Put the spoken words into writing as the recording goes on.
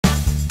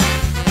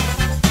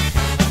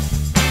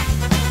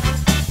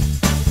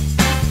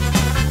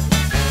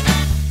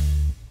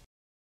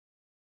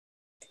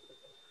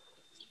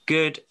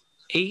Good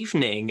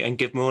evening and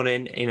good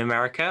morning in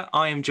America.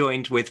 I am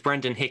joined with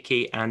Brendan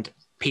Hickey and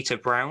Peter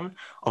Brown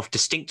of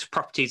Distinct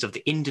Properties of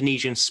the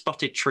Indonesian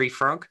Spotted Tree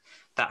Frog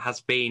that has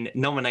been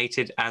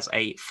nominated as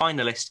a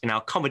finalist in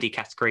our comedy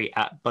category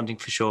at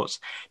Buntingford Shorts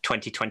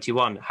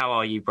 2021. How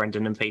are you,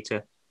 Brendan and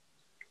Peter?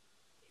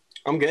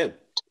 I'm good.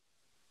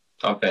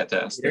 Oh,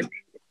 fantastic.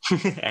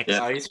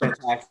 Yeah, he's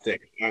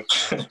fantastic.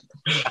 Okay.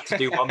 Have to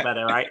do one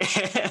better, right?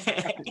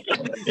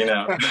 You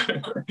know.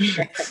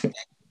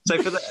 So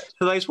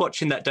for those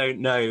watching that don't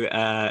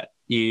know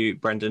you,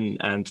 Brendan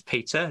and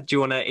Peter, do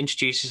you want to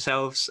introduce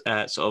yourselves,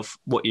 sort of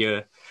what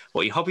your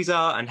hobbies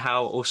are and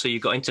how also you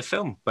got into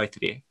film, both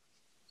of you?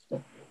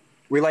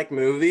 We like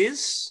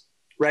movies,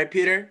 right,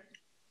 Peter?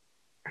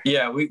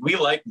 Yeah, we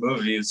like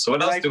movies. So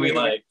what else do we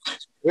like?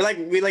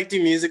 We like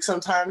do music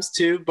sometimes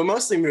too, but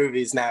mostly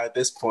movies now at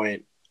this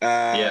point.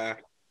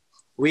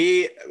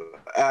 We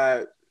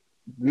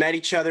met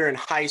each other in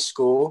high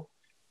school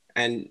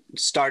and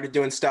started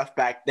doing stuff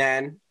back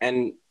then,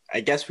 and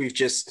I guess we've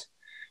just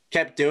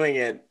kept doing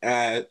it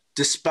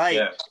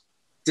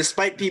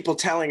despite people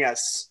telling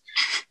us,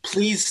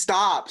 please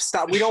stop,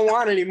 we don't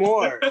want any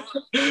more.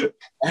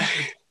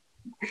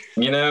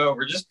 You know,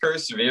 we're just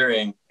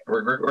persevering.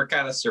 We're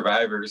kind of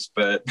survivors,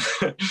 but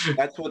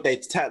that's what they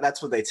tell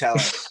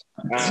us.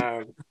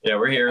 Yeah,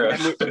 we're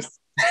heroes.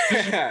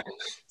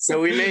 So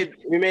we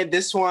made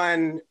this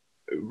one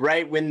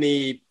right when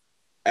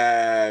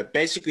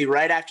basically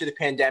right after the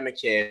pandemic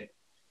hit.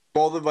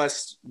 Both of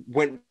us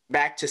went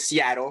back to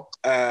Seattle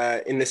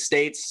in the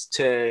States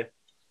to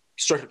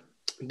sort of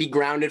be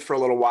grounded for a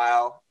little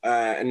while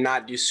and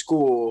not do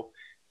school.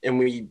 And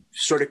we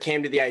sort of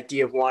came to the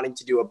idea of wanting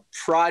to do a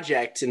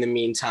project in the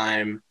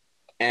meantime.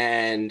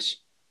 And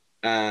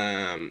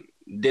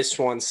this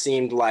one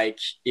seemed like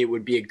it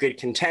would be a good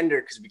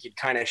contender because we could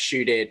kind of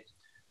shoot it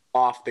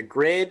off the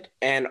grid.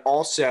 And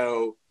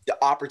also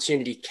the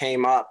opportunity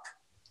came up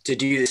to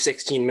do the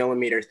 16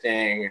 millimeter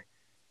thing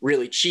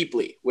really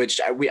cheaply, which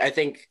I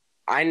think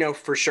I know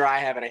for sure I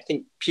have, and I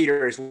think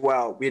Peter as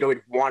well. We'd always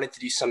wanted to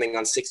do something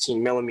on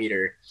 16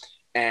 millimeter,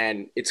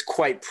 and it's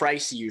quite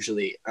pricey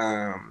usually.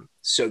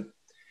 So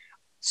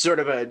sort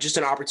of just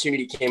an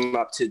opportunity came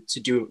up to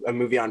do a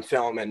movie on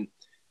film, and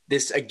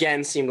this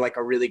again seemed like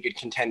a really good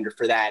contender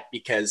for that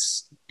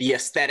because the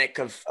aesthetic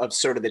of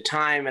sort of the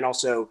time, and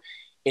also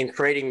in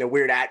creating the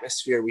weird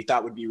atmosphere, we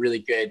thought would be really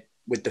good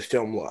with the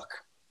film look.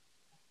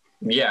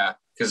 Yeah,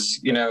 because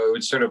you know it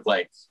would sort of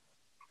like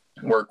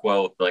work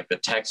well with like the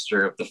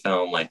texture of the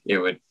film, like it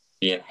would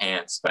be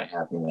enhanced by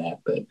having that.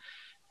 But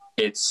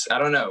it's, I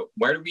don't know,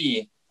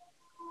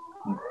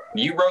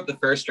 you wrote the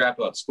first draft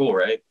about school,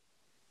 right?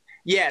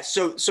 Yeah,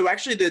 so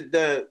actually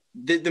the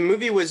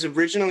movie was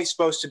originally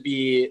supposed to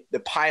be the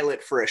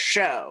pilot for a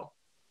show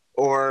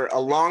or a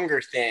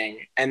longer thing,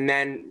 and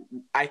then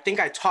I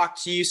think I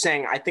talked to you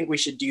saying I think we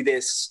should do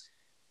this,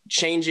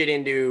 change it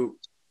into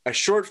a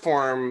short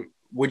form.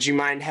 Would you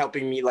mind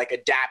helping me like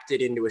adapt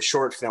it into a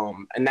short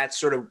film? And that's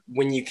sort of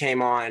when you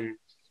came on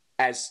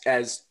as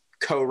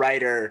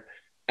co-writer,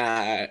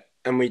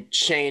 and we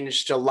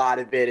changed a lot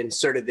of it, and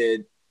sort of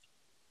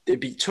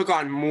took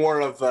on more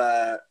of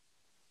the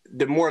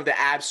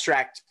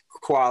abstract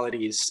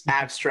qualities.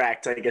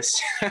 Abstract, I guess.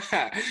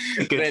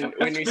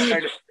 when we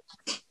started,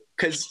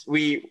 because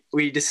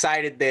we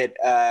decided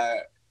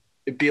that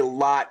it'd be a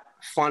lot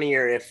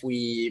funnier if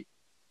we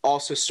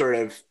also sort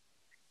of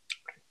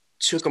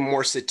took a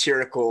more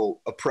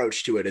satirical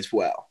approach to it as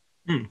well.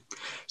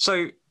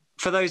 So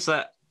for those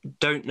that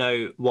don't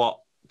know what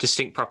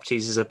Distinct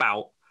Properties is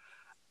about,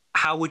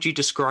 how would you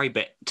describe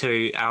it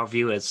to our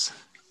viewers?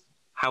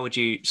 How would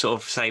you sort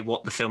of say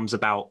what the film's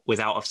about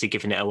without obviously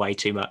giving it away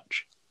too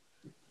much?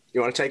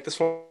 You want to take this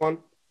one?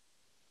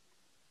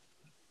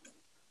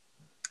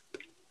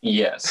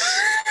 Yes.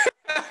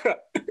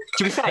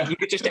 To be fair, you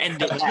could just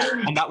end it there,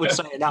 and that would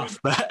say enough.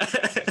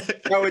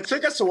 But no, it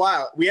took us a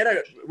while. We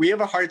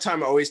have a hard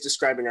time always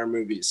describing our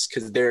movies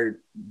because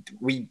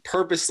we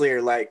purposely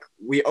are like,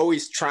 we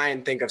always try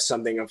and think of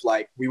something of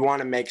like, we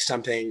want to make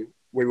something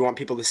where we want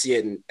people to see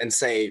it and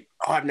say,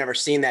 oh, I've never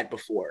seen that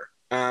before,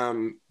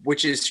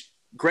 which is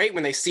great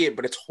when they see it,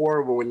 but it's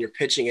horrible when you're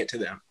pitching it to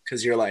them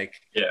because you're like,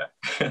 yeah.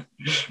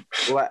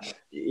 What?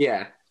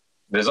 Yeah.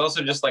 There's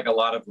also just like a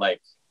lot of like,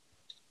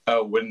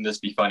 oh, wouldn't this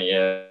be funny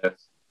if,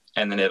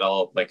 and then it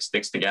all like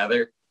sticks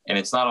together, and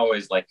it's not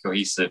always like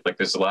cohesive. Like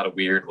there's a lot of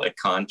weird like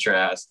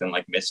contrast and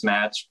like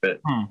mismatch, but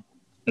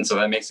and so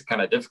that makes it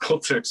kind of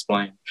difficult to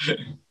explain.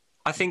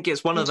 I think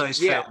it's one of those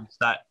films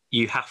that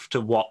you have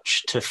to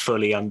watch to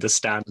fully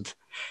understand,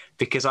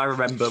 because I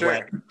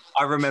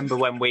remember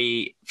when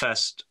we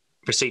first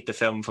received the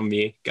film from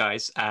you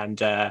guys, and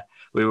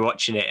we were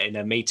watching it in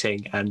a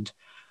meeting, and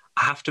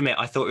I have to admit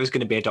I thought it was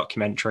going to be a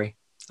documentary.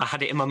 I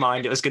had it in my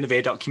mind it was going to be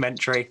a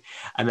documentary,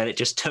 and then it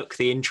just took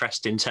the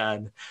interesting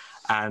turn.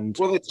 And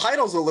well, the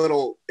title's a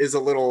little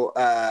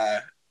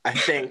I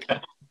think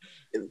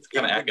it's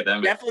kind of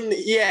academic.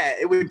 Definitely, yeah,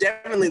 it would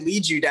definitely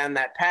lead you down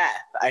that path,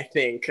 I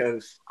think,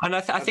 of and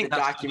I think the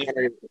that's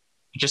documentary.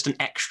 just an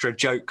extra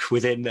joke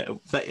within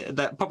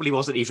that probably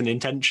wasn't even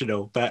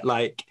intentional, but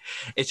like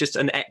it's just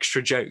an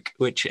extra joke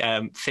which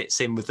fits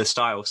in with the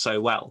style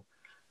so well.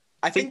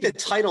 I think the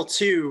title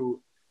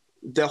too,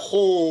 the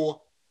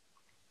whole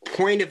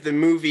point of the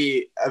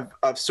movie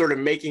of sort of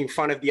making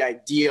fun of the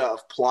idea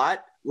of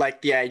plot,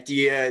 like the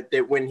idea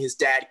that when his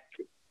dad,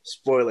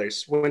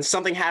 spoilers, when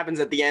something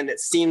happens at the end that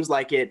seems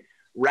like it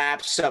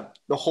wraps up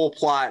the whole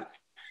plot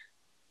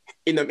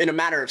in a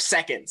matter of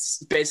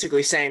seconds,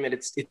 basically saying that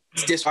it's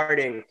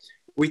disheartening.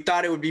 We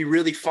thought it would be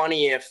really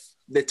funny if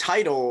the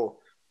title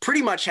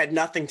pretty much had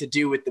nothing to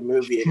do with the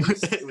movie.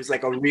 It was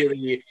like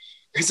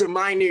it's a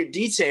minute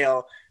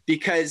detail,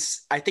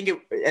 because I think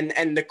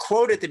and the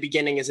quote at the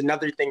beginning is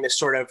another thing that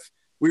sort of,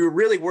 we were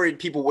really worried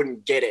people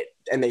wouldn't get it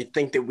and they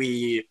think that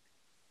we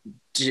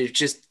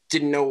just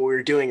didn't know what we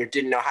were doing or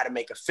didn't know how to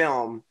make a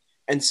film.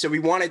 And so we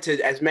wanted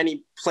to, as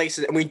many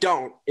places, and we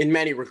don't in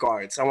many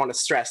regards, I want to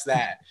stress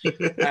that.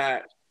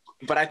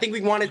 But I think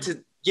we wanted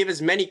to give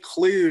as many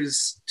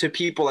clues to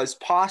people as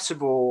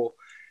possible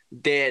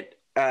that,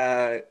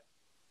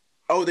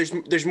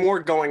 there's more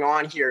going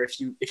on here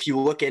if you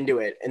look into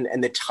it.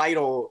 And the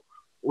title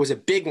was a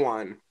big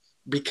one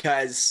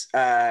because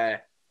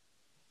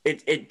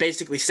it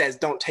basically says,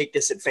 don't take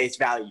this at face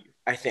value,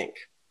 I think.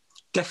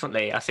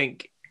 Definitely. I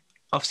think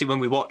obviously when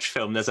we watch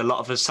film, there's a lot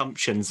of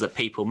assumptions that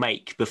people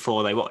make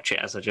before they watch it,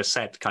 as I just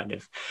said, kind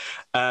of.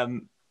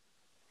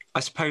 I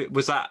suppose,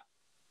 is that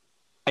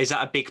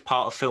a big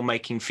part of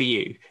filmmaking for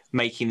you,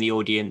 making the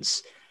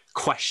audience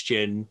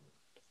question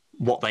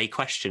what they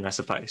question, I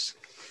suppose?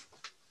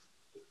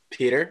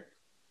 Peter?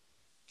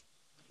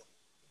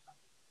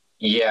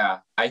 Yeah,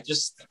 I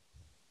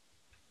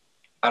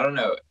don't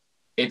know.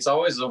 It's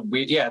always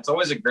it's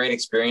always a great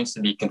experience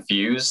to be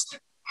confused.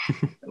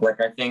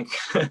 Like, I think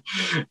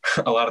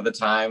a lot of the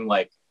time,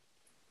 like,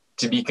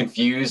 to be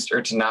confused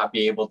or to not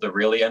be able to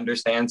really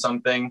understand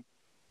something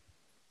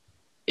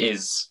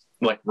is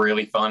like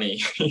really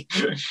funny.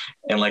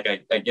 And like,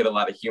 I get a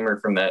lot of humor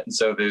from that. And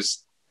so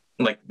there's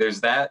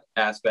that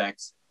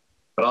aspect,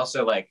 but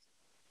also like,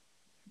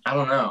 I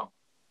don't know,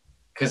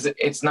 because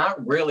it's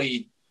not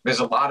really, there's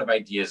a lot of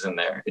ideas in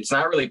there. It's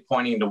not really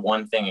pointing to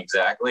one thing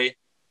exactly,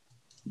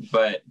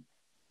 but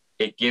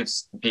it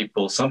gives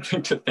people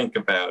something to think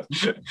about.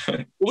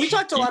 We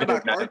talked a lot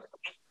about art.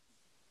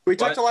 We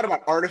talked a lot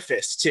about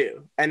artifice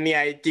too. And the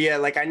idea,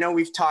 like, I know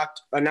we've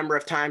talked a number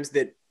of times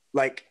that,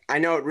 like, I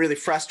know it really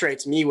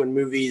frustrates me when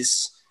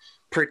movies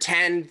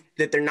pretend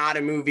that they're not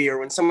a movie, or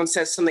when someone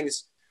says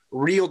something's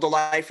real to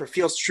life or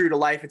feels true to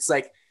life. It's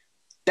like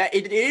that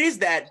it is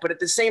that, but at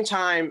the same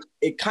time,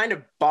 it kind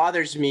of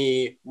bothers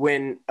me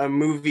when a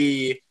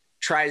movie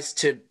tries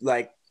to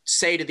like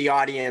say to the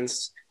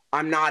audience,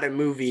 I'm not a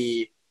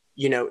movie,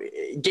 you know,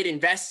 get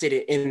invested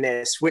in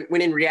this.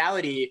 When in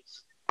reality,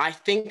 I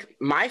think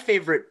my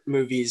favorite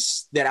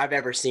movies that I've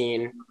ever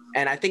seen,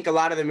 and I think a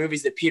lot of the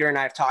movies that Peter and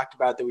I have talked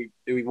about that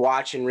we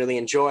watch and really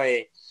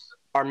enjoy,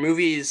 are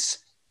movies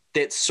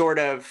that sort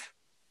of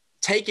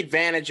take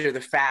advantage of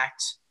the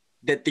fact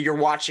that you're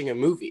watching a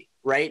movie,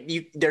 right?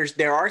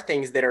 There are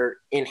things that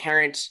are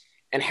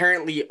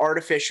inherently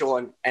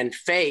artificial and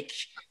fake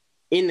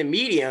in the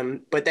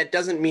medium, but that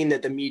doesn't mean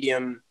that the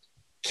medium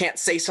can't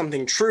say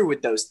something true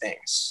with those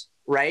things,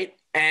 right?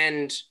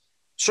 And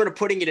sort of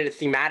putting it in a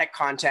thematic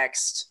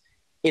context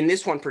in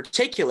this one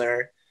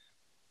particular,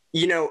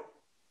 you know,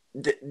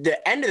 the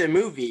end of the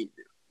movie,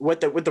 what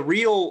the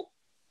real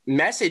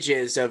message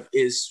is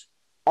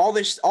all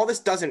this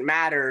doesn't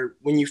matter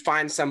when you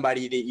find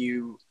somebody that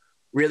you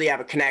really have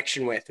a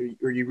connection with,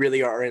 or you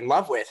really are in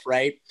love with,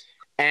 right?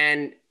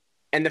 And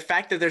the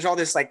fact that there's all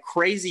this like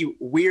crazy,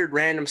 weird,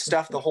 random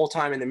stuff the whole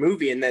time in the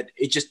movie, and that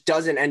it just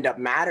doesn't end up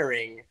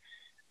mattering.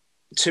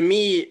 To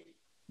me,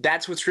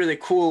 that's what's really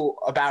cool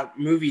about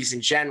movies in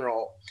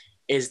general,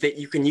 is that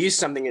you can use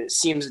something that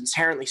seems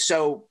inherently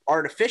so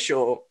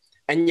artificial,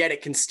 and yet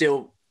it can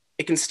still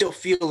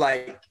feel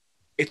like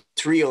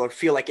it's real or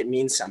feel like it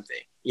means something,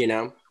 you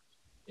know?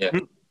 Yeah.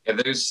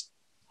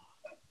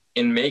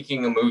 In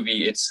making a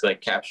movie, it's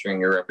like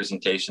capturing a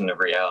representation of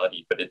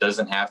reality, but it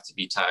doesn't have to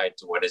be tied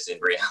to what is in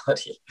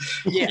reality.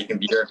 Yeah. It can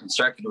be a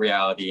constructed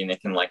reality, and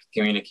it can like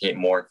communicate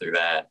more through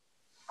that.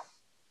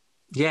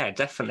 Yeah,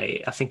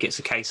 definitely. I think it's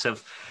a case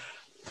of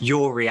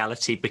your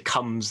reality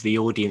becomes the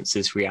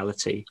audience's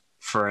reality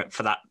for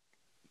that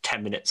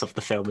 10 minutes of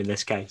the film in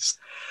this case.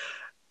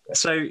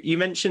 So you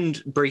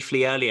mentioned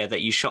briefly earlier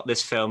that you shot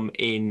this film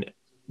in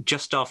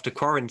just after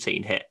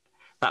quarantine hit.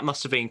 That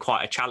must have been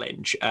quite a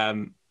challenge.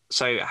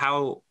 So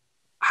how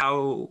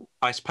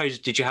I suppose,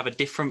 did you have a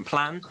different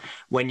plan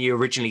when you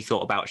originally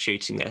thought about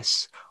shooting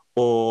this,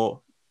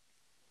 or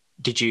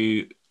did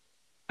you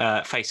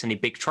face any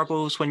big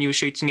troubles when you were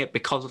shooting it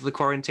because of the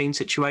quarantine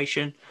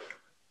situation?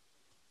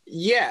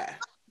 Yeah,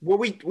 well,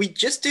 we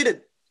just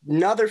did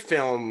another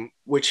film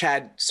which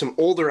had some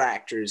older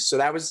actors, so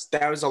that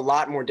was a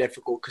lot more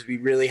difficult because we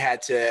really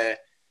had to.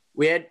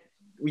 We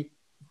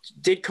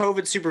did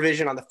COVID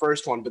supervision on the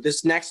first one, but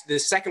this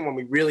second one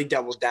we really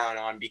doubled down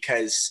on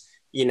because,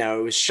 you know,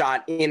 it was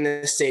shot in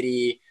the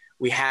city.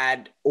 We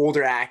had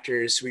older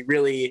actors. We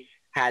really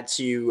had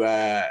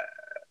to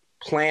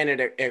plan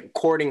it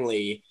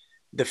accordingly.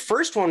 The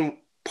first one,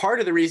 part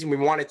of the reason we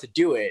wanted to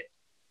do it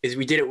is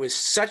we did it with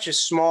such a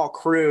small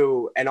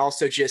crew, and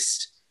also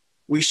just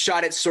we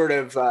shot it sort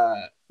of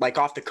like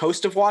off the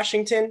coast of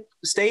Washington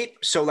State,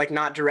 so like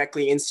not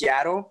directly in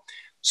Seattle.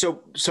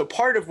 So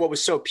part of what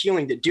was so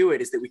appealing to do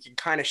it is that we could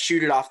kind of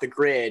shoot it off the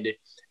grid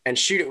and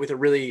shoot it with a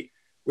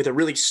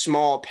really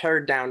small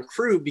pared down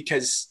crew,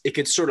 because it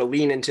could sort of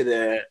lean into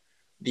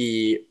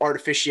the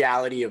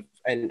artificiality of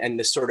and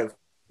the sort of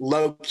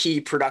low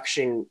key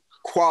production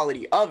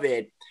quality of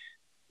it.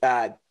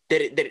 That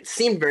it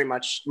seemed very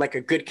much like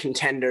a good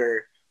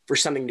contender for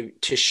something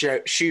to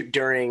shoot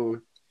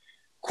during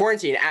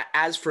quarantine.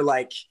 As for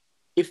like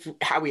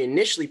how we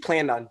initially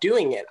planned on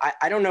doing it,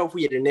 I don't know if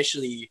we had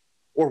initially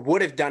or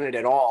would have done it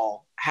at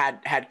all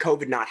had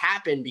COVID not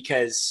happened,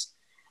 because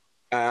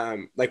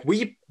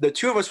the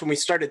two of us, when we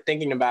started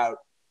thinking about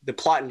the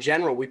plot in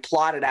general, we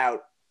plotted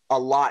out a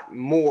lot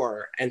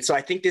more. And so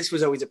I think this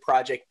was always a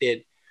project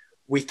that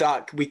we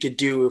thought we could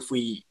do if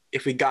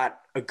we got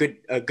a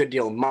good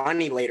deal of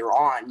money later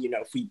on,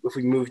 if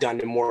we moved on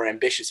to more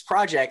ambitious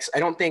projects. I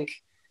don't think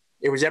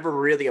there was ever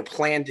really a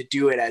plan to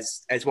do it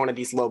as one of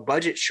these low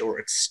budget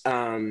shorts.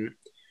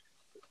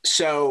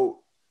 So,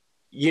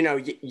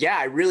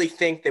 I really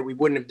think that we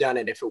wouldn't have done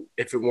it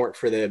if it weren't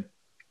for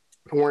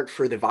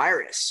the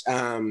virus,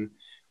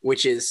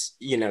 which is,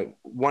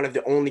 one of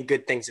the only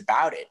good things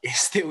about it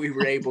is that we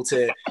were able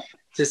to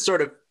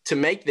sort of to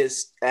make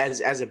this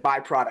as a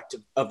byproduct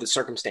of the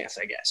circumstance,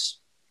 I guess.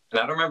 And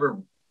I don't remember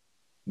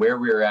where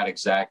we were at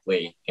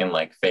exactly in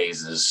like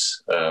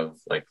phases of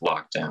like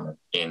lockdown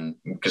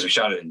because we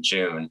shot it in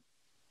June.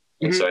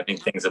 And so I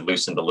think things had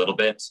loosened a little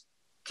bit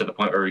to the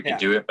point where we could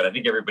do it. But I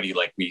think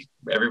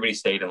everybody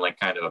stayed in like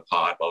kind of a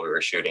pod while we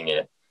were shooting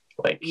it.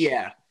 Like,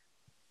 yeah,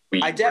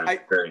 we were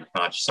very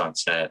conscious on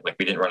set. Like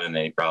we didn't run into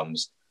any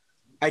problems.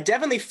 I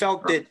definitely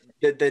felt that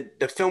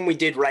the film we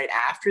did right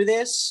after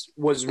this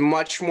was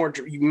much more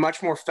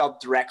felt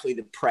directly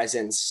the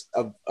presence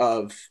of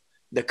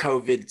the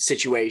COVID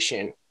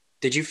situation.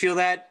 Did you feel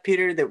that,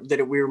 Peter,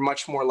 that we were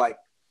much more like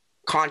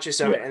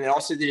conscious of it? And then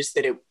also just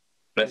that it,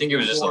 but I think it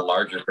was just a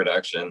larger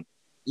production.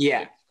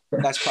 Yeah,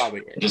 that's probably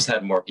it. It just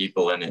had more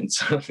people in it.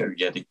 So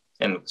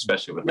and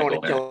especially with you don't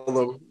want to kill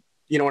them.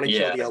 You don't want to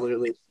kill the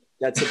elderly.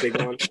 That's a big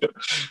one.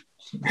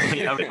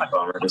 Yeah, my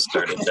bummer just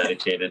started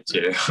dedicated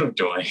to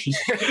joy.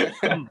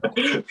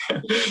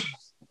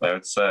 That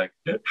would suck.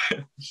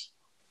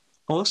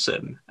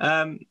 Awesome.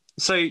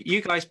 So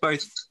you guys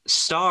both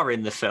star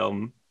in the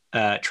film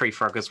Tree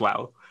Frog as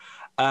well.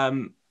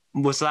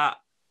 Was that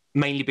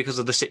mainly because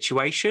of the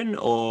situation,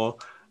 or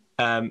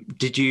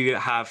did you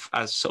have,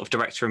 as sort of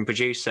director and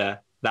producer,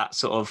 that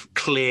sort of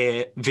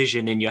clear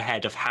vision in your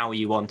head of how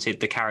you wanted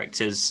the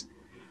characters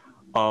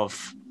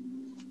of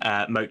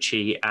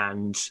Mochi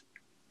and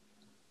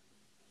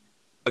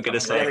I'm going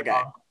to say the other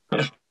guy.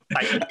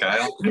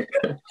 Kyle.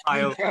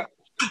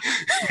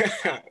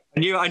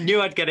 I knew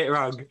I'd get it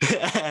wrong.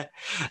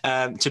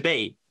 To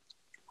be.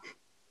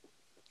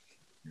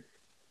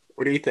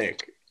 What do you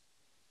think?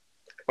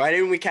 Why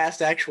didn't we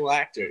cast actual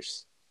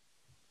actors?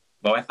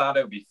 Well, I thought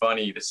it would be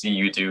funny to see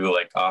you do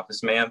like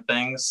Office Man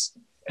things.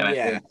 And I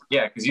think,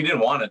 because you didn't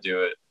want to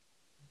do it.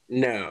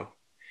 No.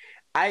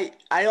 I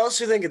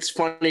also think it's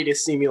funny to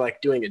see me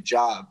like doing a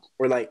job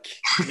or like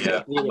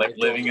like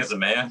living as a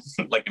man,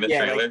 like in a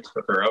trailer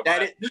with a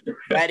robot.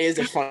 That is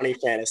a funny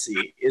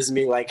fantasy, is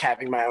me like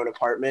having my own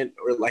apartment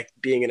or like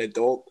being an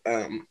adult.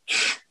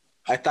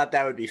 I thought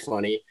that would be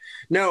funny.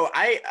 No,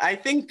 I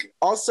think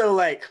also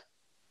like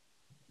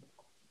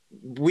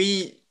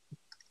we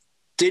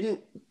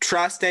didn't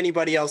trust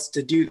anybody else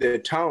to do the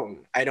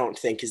tone, I don't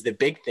think, is the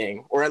big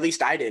thing, or at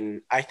least I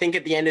didn't. I think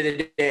at the end of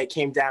the day, it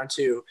came down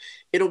to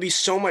it'll be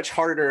so much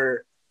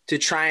harder to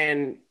try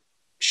and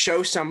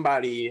show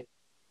somebody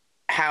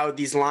how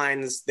these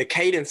lines, the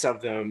cadence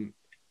of them,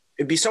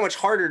 it'd be so much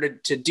harder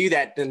to do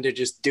that than to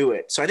just do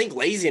it. So I think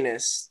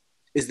laziness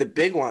is the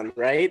big one,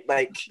 right?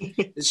 Like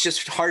it's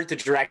just hard to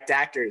direct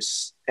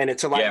actors, and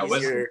it's a lot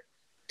easier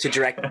to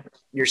direct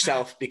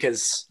yourself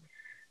because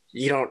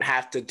you don't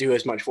have to do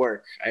as much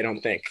work, I don't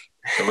think.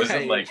 It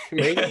wasn't like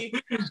maybe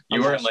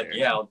you weren't like,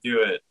 yeah, I'll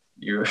do it.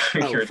 You're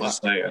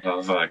just like,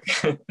 oh fuck,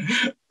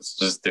 let's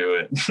just do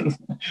it.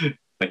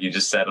 Like you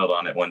just settled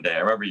on it one day. I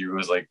remember you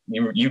was like,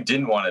 you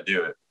didn't want to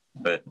do it,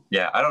 but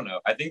yeah, I don't know.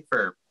 I think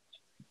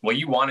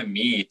you wanted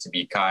me to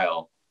be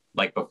Kyle,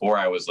 like before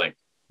I was like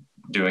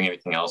doing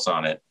anything else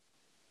on it,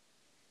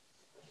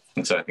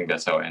 and so I think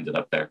that's how I ended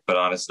up there. But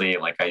honestly,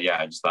 like I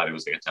just thought it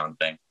was like a tone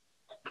thing.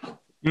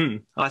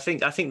 I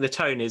think the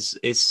tone is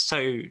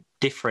so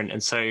different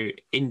and so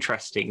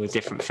interesting with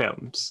different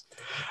films,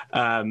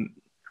 and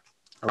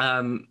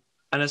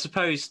I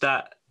suppose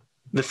that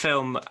the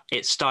film,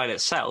 its style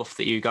itself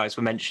that you guys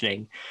were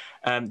mentioning,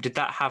 did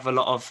that have a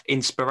lot of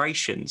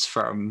inspirations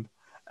from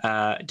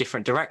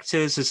different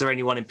directors? Is there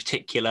anyone in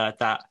particular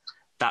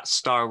that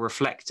style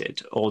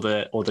reflected, or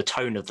the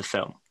tone of the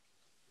film?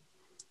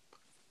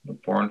 The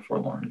Born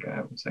Forlorn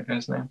guy, what's that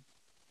guy's name?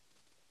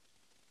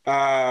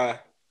 Uh,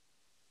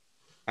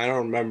 I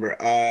don't remember.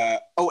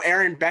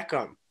 Aaron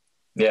Beckham.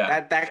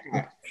 Yeah. That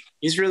guy.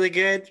 He's really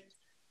good.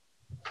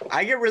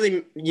 I get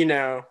really,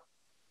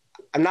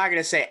 I'm not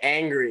gonna say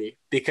angry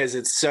because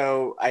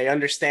I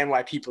understand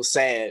why people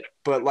say it,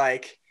 but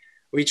like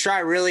we try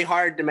really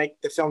hard to make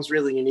the films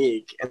really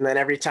unique, and then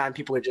every time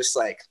people are just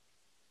like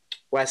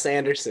Wes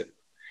Anderson,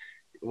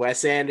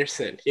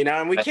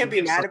 and we can't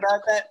be mad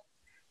about that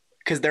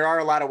because there are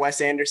a lot of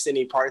Wes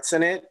Anderson-y parts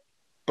in it,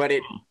 but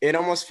it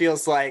almost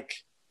feels like,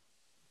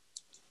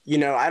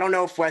 I don't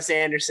know if Wes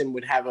Anderson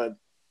would have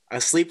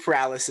a sleep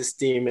paralysis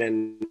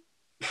demon,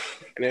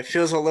 and it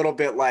feels a little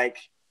bit like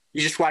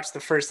you just watch the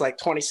first like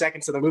 20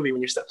 seconds of the movie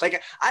when you're stuck.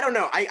 Like, I don't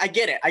know. I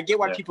get it. I get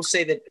why people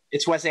say that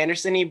it's Wes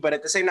Anderson-y, but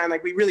at the same time,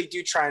 like we really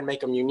do try and make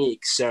them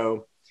unique.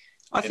 So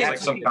I think it's like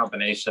some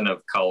combination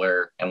of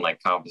color and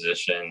like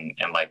composition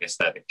and like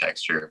aesthetic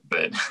texture,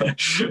 but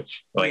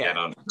like, I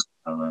don't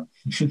know.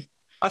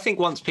 I think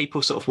once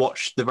people sort of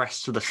watch the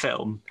rest of the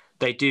film,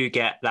 they do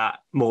get that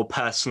more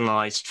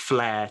personalized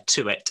flair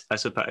to it, I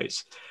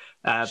suppose.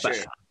 Sure.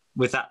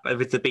 But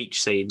with the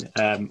beach scene,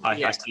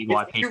 I see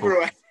why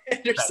people.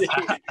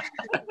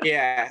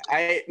 Yeah,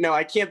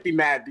 I can't be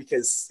mad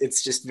because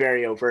it's just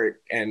very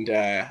overt, and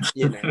I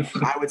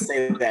would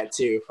say that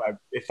too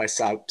if I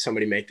saw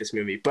somebody make this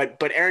movie. But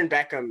Aaron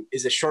Beckham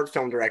is a short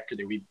film director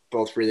that we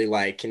both really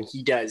like, and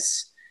he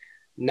does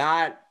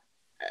not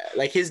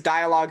like his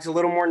dialogue's a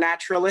little more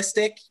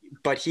naturalistic,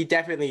 but he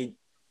definitely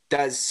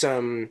does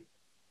some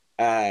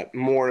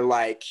more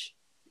like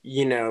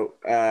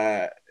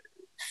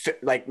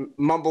like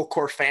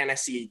mumblecore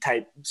fantasy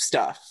type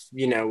stuff,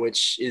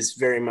 which is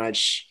very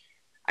much,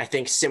 I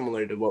think,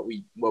 similar to what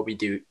we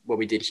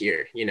did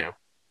here.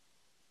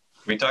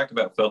 We talked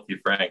about Filthy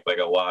Frank like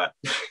a lot.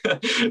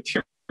 Do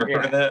you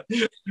remember that?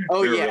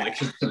 Oh yeah,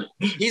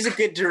 he's a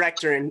good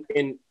director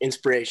in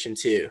inspiration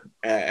too.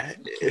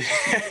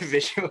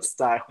 Visual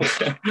style.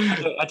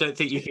 I don't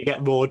think you can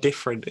get more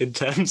different in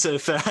terms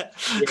of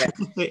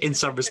in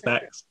some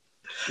respects.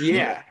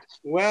 Yeah.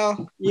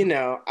 Well,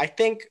 I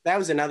think that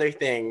was another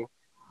thing,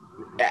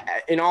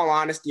 in all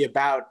honesty,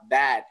 about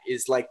that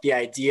is like the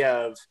idea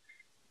of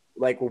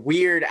like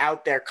weird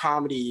out there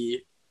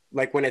comedy,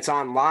 like when it's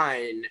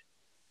online,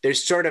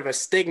 there's sort of a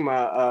stigma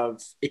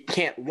of it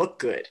can't look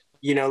good.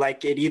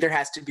 Like it either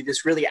has to be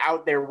this really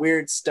out there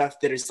weird stuff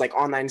that is like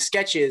online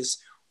sketches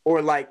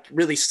or like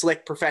really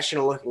slick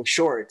professional looking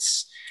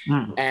shorts.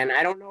 And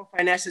I don't know if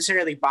I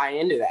necessarily buy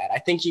into that. I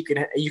think you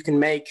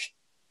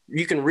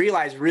can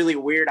realize really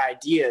weird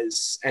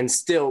ideas and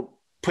still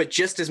put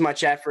just as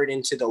much effort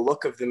into the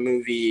look of the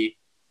movie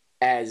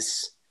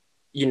as,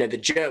 the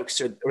jokes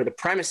or the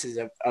premises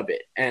of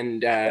it.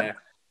 And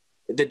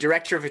the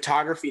director of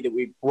photography that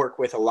we work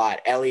with a lot,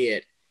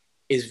 Elliot,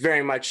 is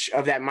very much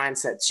of that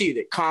mindset too,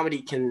 that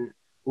comedy can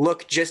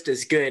look just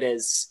as good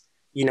as,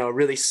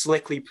 really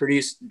slickly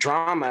produced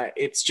drama.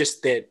 It's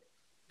just that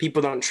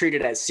people don't treat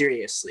it as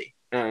seriously.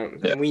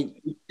 And we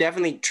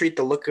definitely treat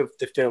the look of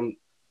the film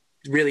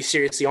really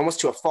seriously, almost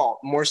to a fault,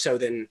 more so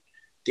than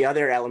the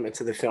other elements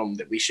of the film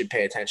that we should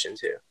pay attention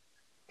to.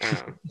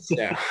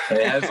 It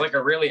has like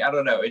a really, I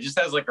don't know, it just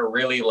has like a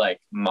really like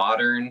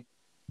modern,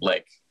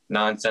 like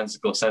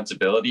nonsensical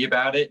sensibility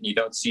about it. And you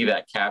don't see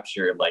that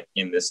captured like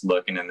in this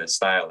look and in this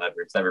style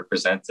ever. It's never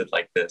presented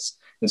like this.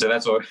 And so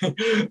that's why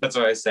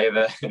I say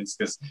that. It's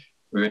because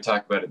we would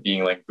talk about it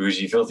being like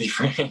bougie, filthy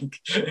Frank,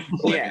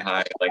 like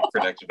high, like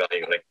production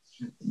value, like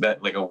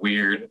that, like a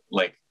weird,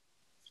 like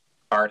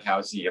art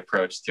housey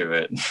approach to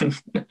it.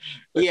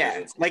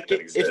 Yeah, like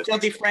if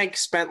Filthy Frank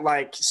spent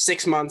like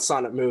 6 months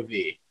on a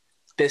movie,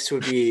 this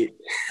would be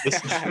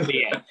it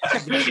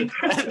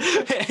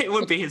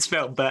would be his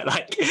film, but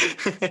like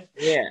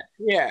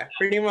yeah,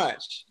 pretty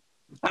much.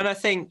 And I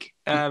think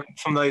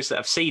from those that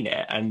have seen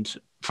it and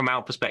from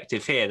our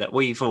perspective here, that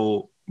we've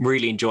all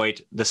really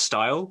enjoyed the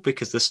style,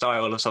 because the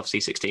style is obviously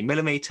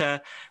 16mm,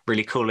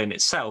 really cool in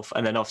itself,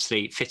 and then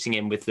obviously fitting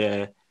in with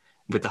the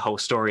whole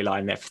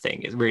storyline and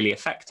everything is really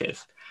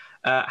effective.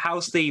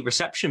 How's the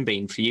reception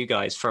been for you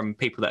guys from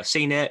people that have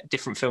seen it,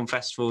 different film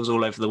festivals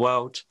all over the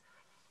world?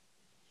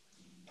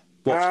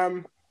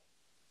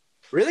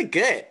 Really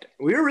good.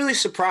 We were really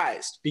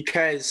surprised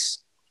because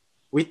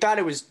we thought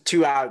it was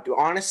too out.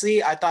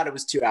 Honestly, I thought it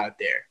was too out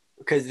there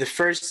because the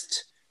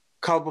first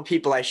couple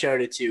people I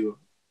showed it to,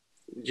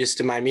 just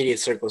in my immediate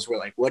circles, were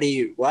like, what?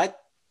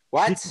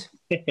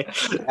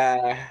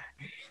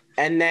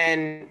 And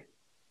then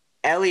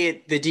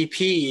Elliot, the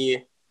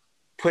DP,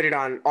 put it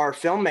on Our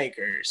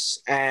Filmmakers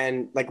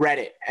and like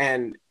Reddit,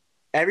 and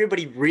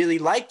everybody really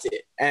liked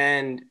it.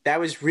 And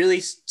that was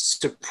really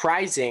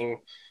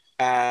surprising,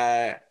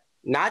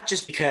 not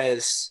just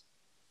because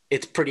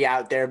it's pretty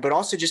out there, but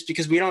also just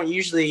because we don't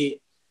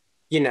usually,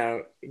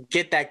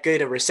 get that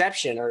good a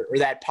reception or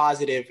that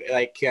positive,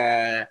 like,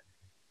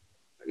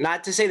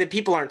 not to say that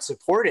people aren't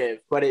supportive,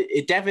 but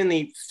it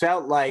definitely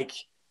felt like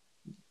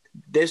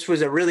this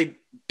was a really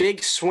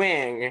big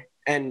swing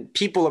and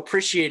people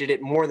appreciated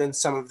it more than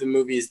some of the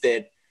movies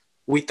that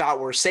we thought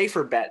were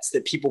safer bets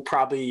that people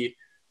probably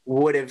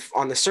would have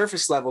on the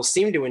surface level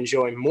seemed to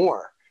enjoy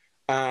more,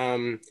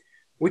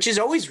 which is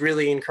always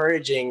really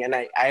encouraging. And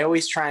I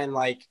always try and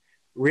like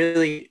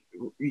really,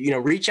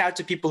 reach out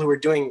to people who are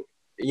doing,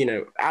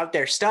 out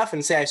there stuff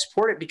and say I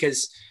support it,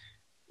 because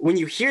when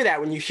you hear that,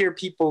 when you hear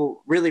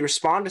people really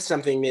respond to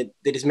something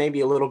that is maybe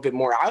a little bit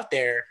more out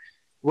there,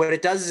 what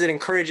it does is it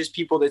encourages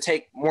people to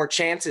take more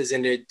chances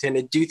and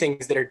to do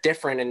things that are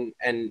different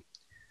and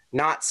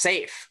not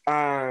safe.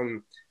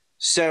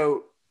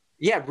 So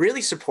yeah,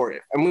 really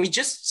supportive. And we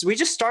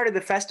just started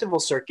the festival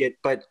circuit,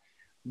 but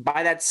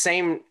by that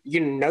same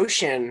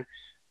notion,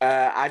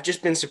 I've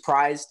just been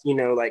surprised,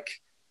 like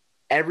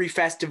every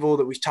festival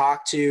that we've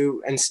talked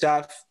to and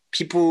stuff,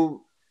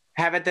 people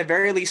have at the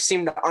very least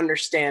seemed to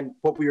understand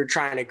what we were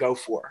trying to go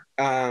for,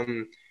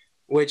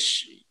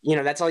 which,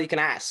 that's all you can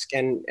ask.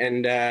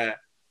 And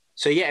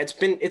so yeah, it's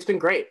been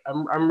great.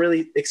 I'm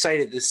really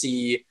excited to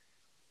see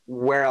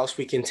where else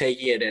we can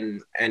take it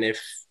and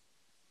if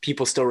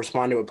people still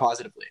respond to it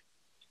positively.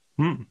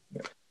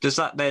 Does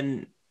that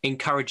then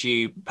encourage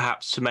you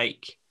perhaps to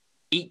make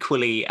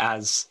equally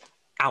as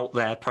out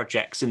there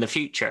projects in the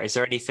future? Is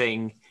there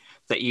anything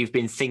that you've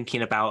been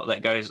thinking about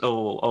that goes,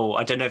 oh,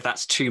 I don't know if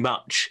that's too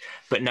much,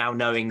 but now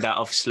knowing that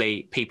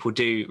obviously people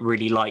do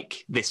really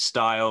like this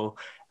style,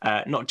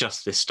 not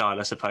just this style,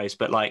 I suppose,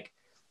 but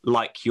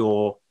like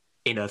your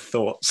inner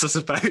thoughts, I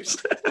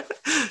suppose.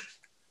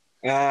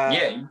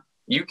 Yeah,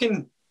 you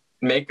can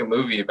make a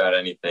movie about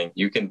anything.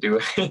 You can do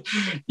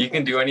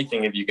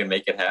anything if you can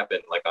make it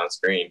happen, like on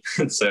screen.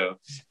 So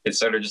it's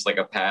sort of just like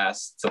a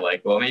pass to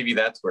like, well, maybe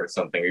that's worth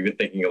something. We've been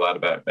thinking a lot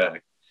about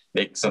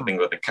make something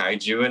with a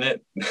kaiju in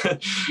it.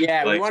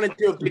 Yeah, like, we want to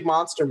do a big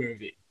monster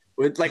movie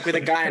with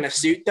a guy in a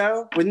suit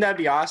though. Wouldn't that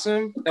be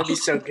awesome? That'd be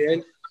so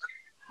good.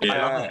 Yeah, I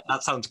love it.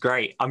 That sounds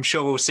great. I'm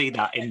sure we'll see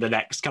that in the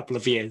next couple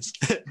of years.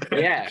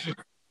 Yeah.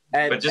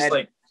 But just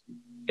like,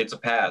 it's a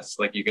pass.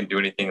 Like you can do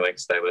anything like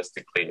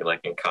stylistically, like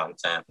in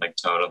content, like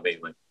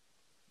tonally, like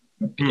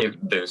if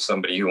there's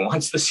somebody who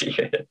wants to see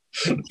it.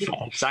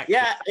 Exactly.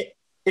 Yeah.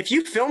 If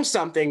you film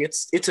something,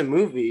 it's a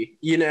movie,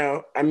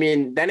 I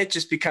mean, then it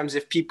just becomes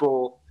if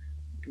people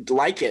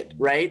like it,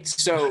 right?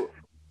 So,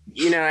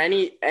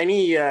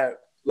 any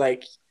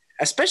like,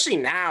 especially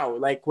now,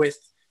 like with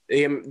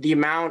the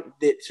amount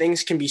that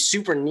things can be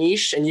super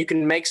niche and you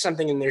can make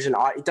something and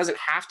it doesn't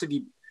have to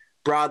be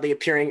broadly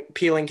appealing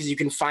because you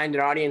can find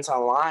an audience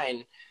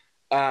online.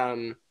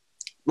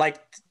 Like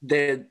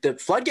the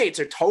floodgates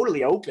are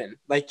totally open.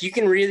 Like you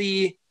can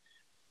really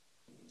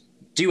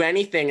do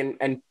anything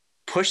and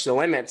push the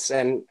limits.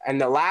 And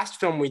the last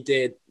film we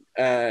did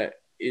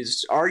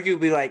is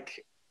arguably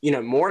like,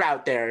 more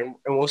out there, and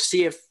we'll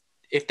see if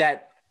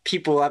that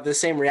people have the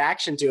same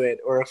reaction to it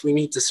or if we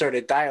need to sort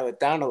of dial it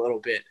down a little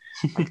bit.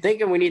 I'm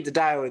thinking we need to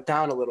dial it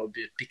down a little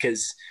bit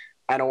because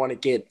I don't want to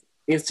get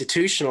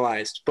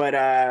institutionalized, but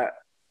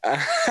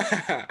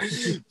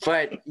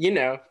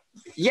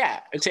yeah,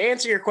 to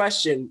answer your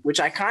question, which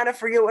I kind of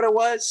forget what it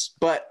was,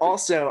 but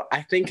also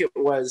I think it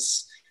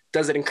was,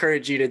 does it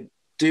encourage you to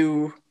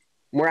do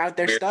more out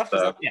there stuff?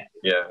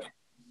 Yeah.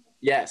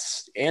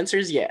 Yes. Answer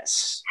is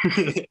yes.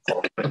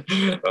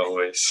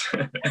 Always.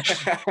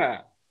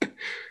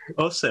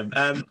 Awesome.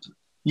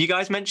 You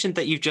guys mentioned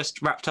that you've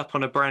just wrapped up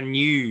on a brand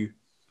new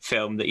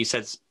film that you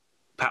said's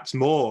perhaps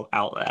more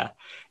out there.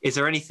 Is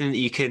there anything that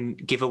you can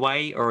give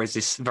away, or is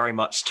this very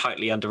much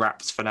tightly under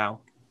wraps for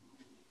now?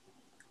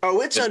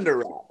 Oh, it's under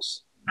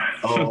wraps.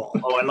 Oh,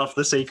 I love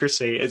the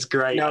secrecy. It's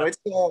great. No,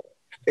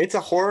 it's a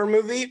horror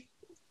movie,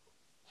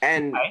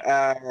 and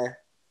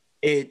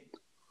it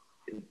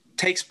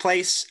takes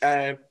place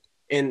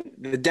in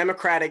the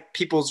Democratic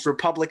People's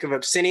Republic of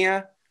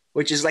Abyssinia,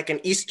 which is like an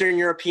Eastern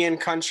European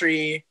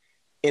country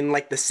in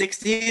like the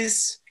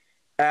 60s.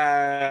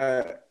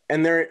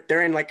 And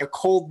they're in like a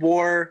Cold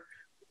War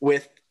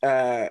with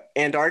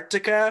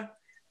Antarctica.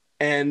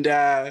 And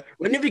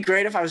wouldn't it be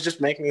great if I was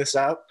just making this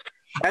up?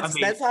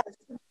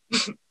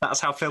 That's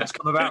how films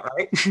come about,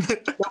 right?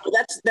 No,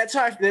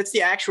 that's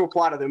the actual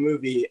plot of the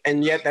movie,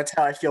 and yet that's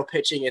how I feel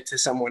pitching it to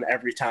someone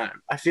every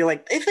time. I feel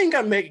like they think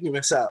I'm making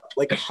this up,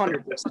 like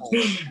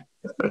 100%.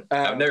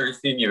 I've never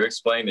seen you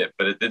explain it,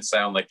 but it did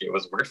sound like it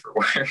was word for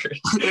word.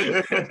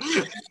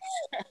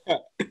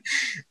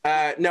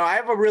 No, I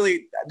have a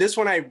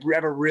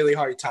really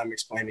hard time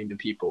explaining to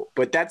people,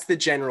 but that's the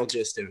general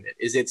gist of it.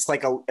 It's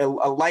like a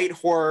light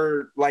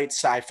horror, light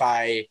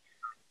sci-fi,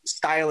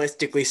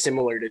 stylistically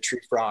similar to Tree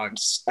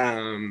Frogs,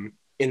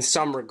 in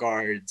some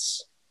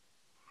regards,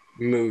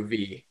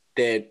 movie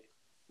that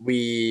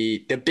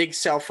the big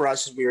sell for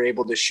us is we were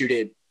able to shoot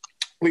it.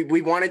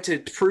 We wanted to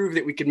prove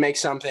that we could make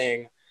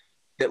something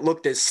that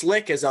looked as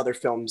slick as other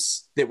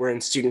films that were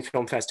in student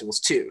film festivals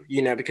too,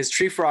 because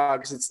Tree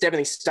Frogs, it's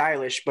definitely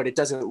stylish, but it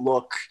doesn't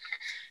look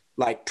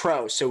like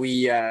pro. So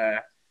we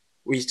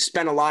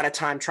spent a lot of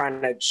time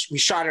we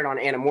shot it on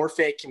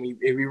anamorphic, and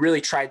we really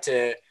tried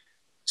to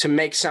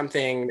make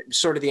something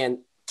sort of the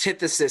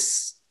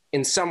antithesis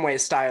in some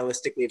ways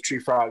stylistically of Tree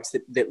Frogs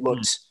that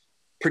looked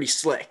pretty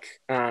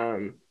slick.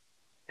 And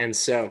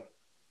so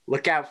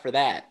look out for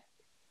that.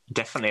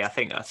 Definitely. I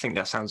think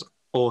that sounds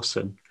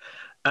Awesome.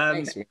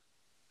 Thanks, man.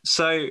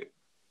 So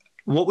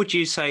what would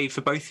you say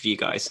for both of you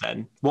guys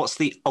then? What's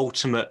the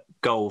ultimate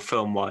goal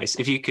film-wise?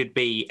 If you could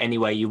be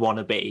anywhere you want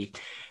to be,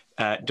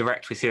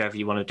 direct with whoever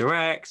you want to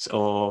direct,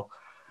 or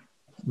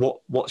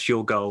what's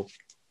your goal?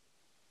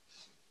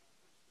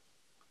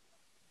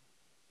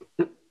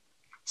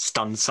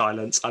 Stunned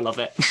silence. I love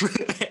it.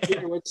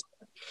 Yeah,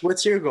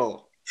 what's your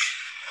goal?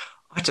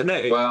 I don't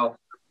know. Well,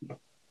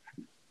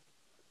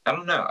 I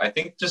don't know. I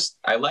think just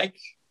I like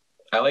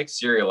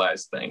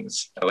serialized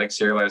things. I like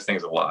serialized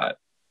things a lot,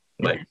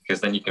 like because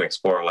then you can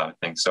explore a lot of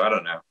things. So I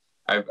don't know.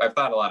 I've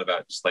thought a lot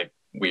about just like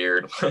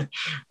weird,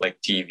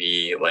 like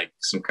TV, like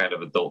some kind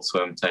of Adult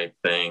Swim type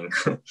thing.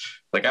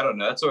 Like I don't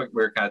know. That's what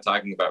we were kind of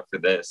talking about for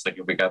this. Like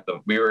if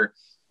we were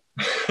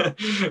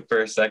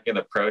for a second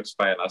approached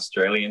by an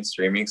Australian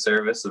streaming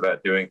service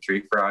about doing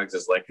Tree Frogs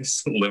as like a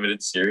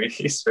limited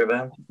series for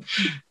them,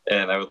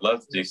 and I would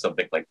love to do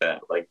something like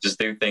that, like just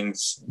do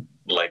things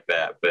like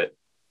that, but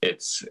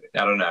it's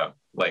I don't know,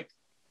 like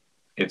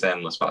it's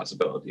endless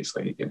possibilities,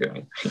 like you could do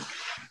anything.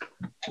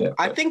 Yeah,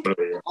 I think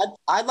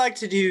I'd like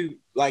to do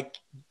like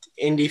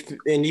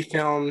indie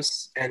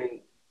films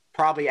and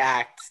probably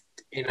act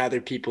in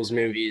other people's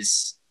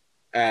movies,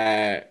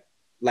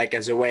 like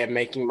as a way of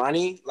making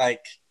money,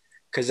 like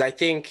because I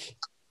think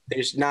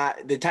there's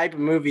not the type of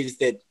movies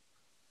that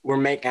we're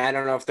making. I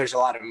don't know if there's a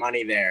lot of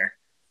money there.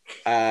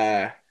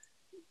 Not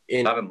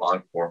in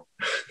long form.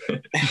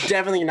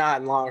 Definitely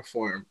not in long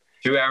form.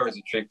 2 hours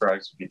of Tree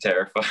Frogs would be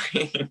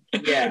terrifying.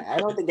 Yeah, I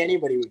don't think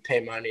anybody would pay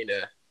money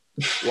to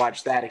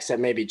watch that except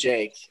maybe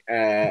Jake.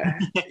 He'd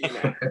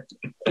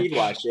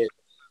watch it.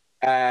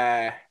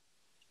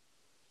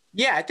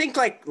 Yeah, I think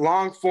like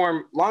long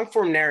form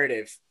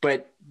narrative,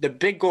 but the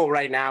big goal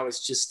right now is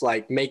just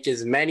like make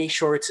as many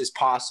shorts as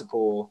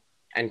possible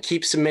and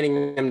keep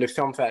submitting them to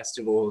film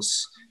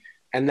festivals,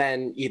 and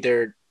then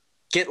either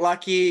get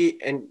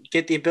lucky and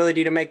get the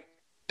ability to make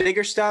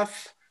bigger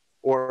stuff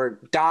or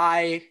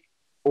die,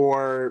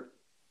 or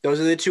those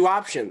are the two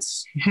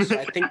options. So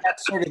I think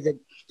that's sort of the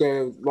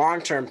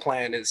long-term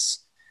plan is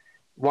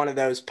one of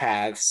those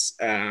paths.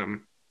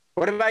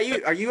 What about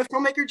you? Are you a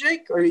filmmaker,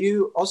 Jake? Or are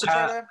you also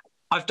trying to?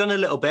 I've done a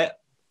little bit.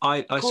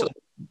 I Cool. sort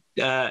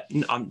of,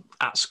 I'm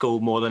at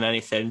school more than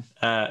anything.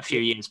 A few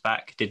years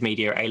back, did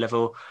media at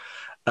A-level.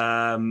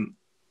 I'm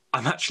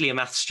actually a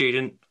maths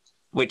student,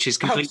 which is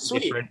completely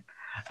different.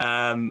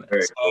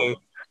 Very cool.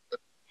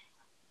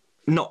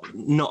 Not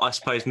I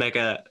suppose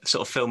mega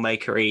sort of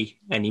filmmaker-y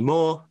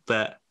anymore,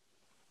 but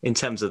in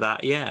terms of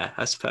that, yeah,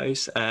 I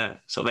suppose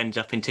sort of ended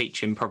up in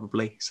teaching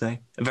probably. So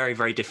very,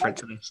 very different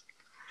to this.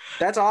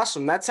 That's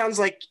awesome. That sounds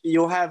like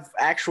you'll have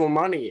actual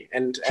money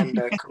and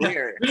a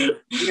career.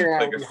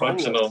 Like a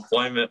functional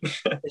employment.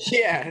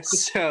 Yeah,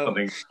 so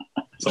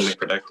something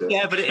productive.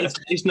 Yeah, but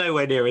it's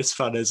nowhere near as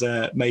fun as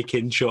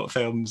making short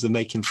films and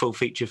making full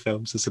feature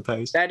films, I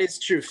suppose. that is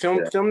true.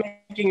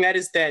 Filmmaking, that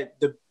is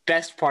the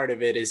best part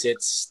of it is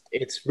it's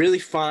really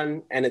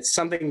fun and it's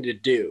something to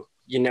do.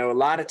 You know, a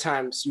lot of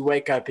times you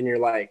wake up and you're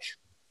like,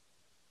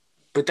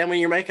 but then when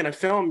you're making a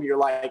film, you're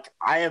like,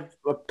 I have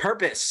a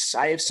purpose.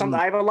 I have something.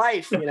 I have a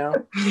life. You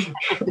know,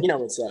 you know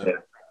what's up. Yeah.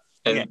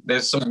 And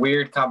there's some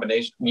weird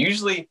combination.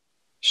 Usually,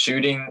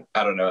 shooting,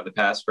 I don't know, in the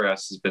past for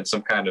us has been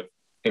some kind of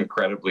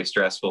incredibly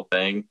stressful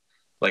thing.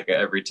 Like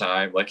every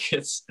time, like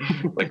it's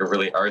like a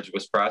really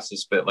arduous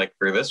process. But like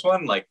for this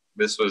one, like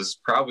this was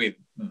probably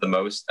the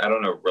most, I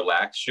don't know,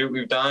 relaxed shoot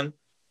we've done.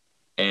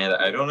 And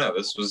I don't know,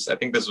 I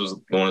think this was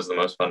one was the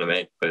most fun to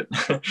make, but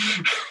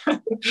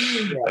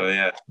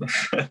yeah.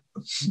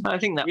 I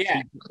think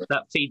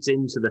that feeds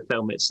into the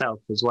film itself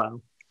as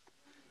well.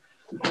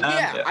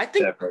 I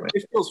think definitely.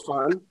 It feels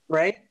fun,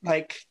 right?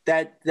 Like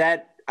that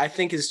I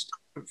think is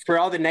for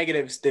all the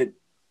negatives that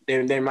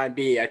there might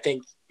be. I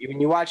think when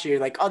you watch it, you're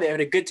like, oh, they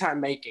had a good time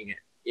making it,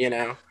 you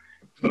know?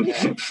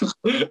 Yeah.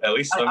 At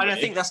least and I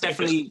think that's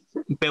definitely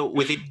built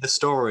within the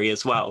story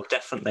as well,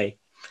 definitely.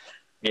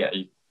 Yeah,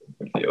 you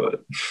can feel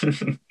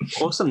it.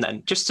 Awesome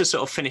then. Just to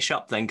sort of finish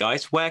up then,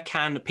 guys, where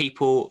can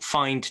people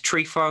find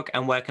Tree Frog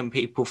and where can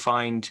people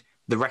find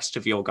the rest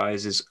of your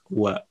guys'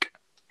 work?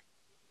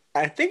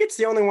 I think it's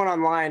the only one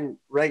online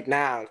right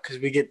now because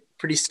we get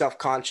pretty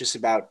self-conscious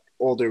about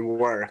older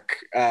work.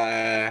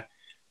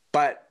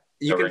 But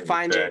you can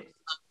find it.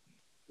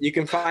 You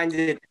can find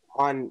it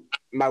on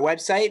my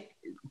website,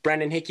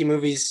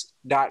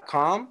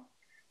 BrendanHickeyMovies.com.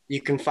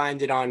 You can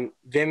find it on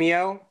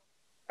Vimeo,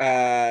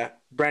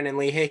 Brendan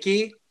Lee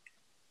Hickey,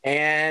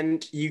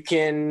 and you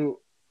can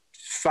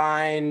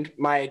find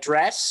my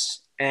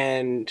address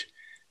and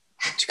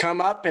to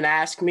come up and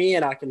ask me,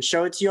 and I can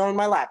show it to you on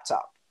my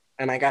laptop.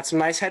 And I got some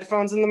nice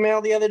headphones in the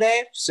mail the other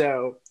day,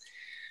 so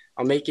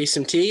I'll make you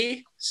some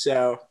tea.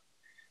 So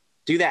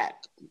do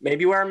that.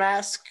 Maybe wear a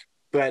mask,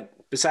 but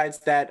besides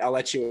that, I'll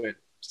let you in.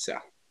 So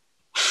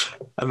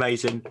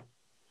amazing.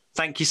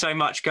 Thank you so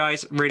much,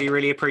 guys. Really,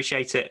 really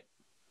appreciate it.